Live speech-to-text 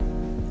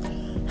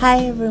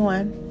Hi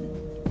everyone,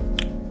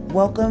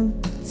 welcome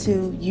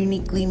to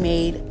Uniquely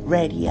Made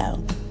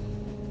Radio.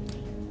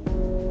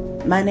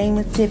 My name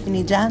is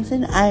Tiffany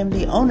Johnson. I am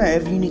the owner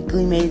of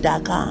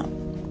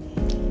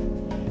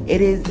UniquelyMade.com.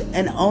 It is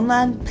an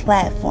online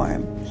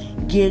platform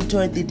geared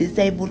toward the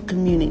disabled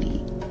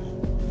community,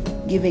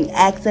 giving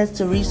access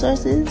to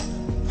resources,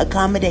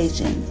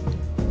 accommodations,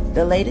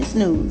 the latest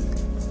news,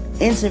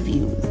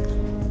 interviews,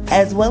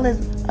 as well as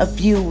a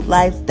few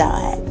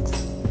lifestyle hacks.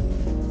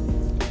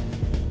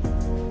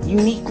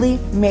 Uniquely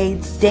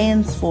Made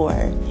stands for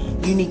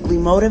uniquely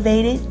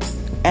motivated,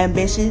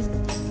 ambitious,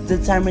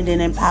 determined,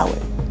 and empowered.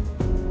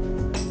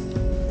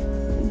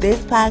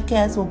 This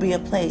podcast will be a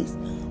place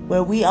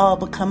where we all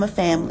become a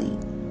family,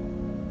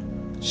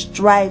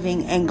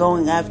 striving and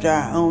going after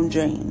our own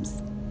dreams.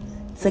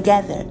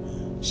 Together,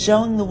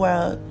 showing the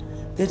world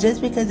that just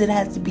because it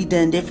has to be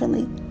done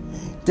differently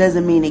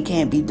doesn't mean it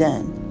can't be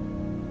done.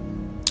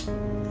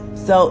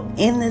 So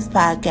in this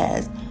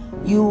podcast,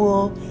 you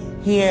will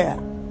hear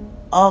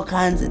all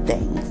kinds of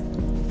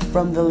things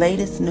from the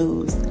latest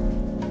news.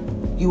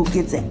 You will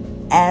get to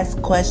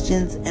ask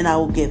questions and I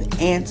will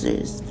give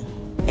answers,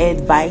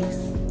 advice.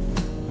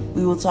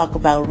 We will talk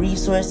about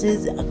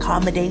resources,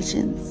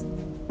 accommodations,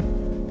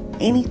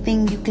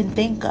 anything you can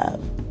think of.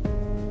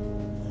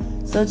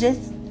 So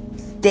just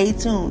stay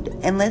tuned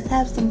and let's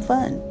have some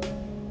fun.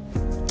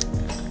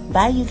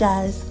 Bye, you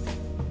guys.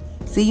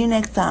 See you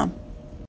next time.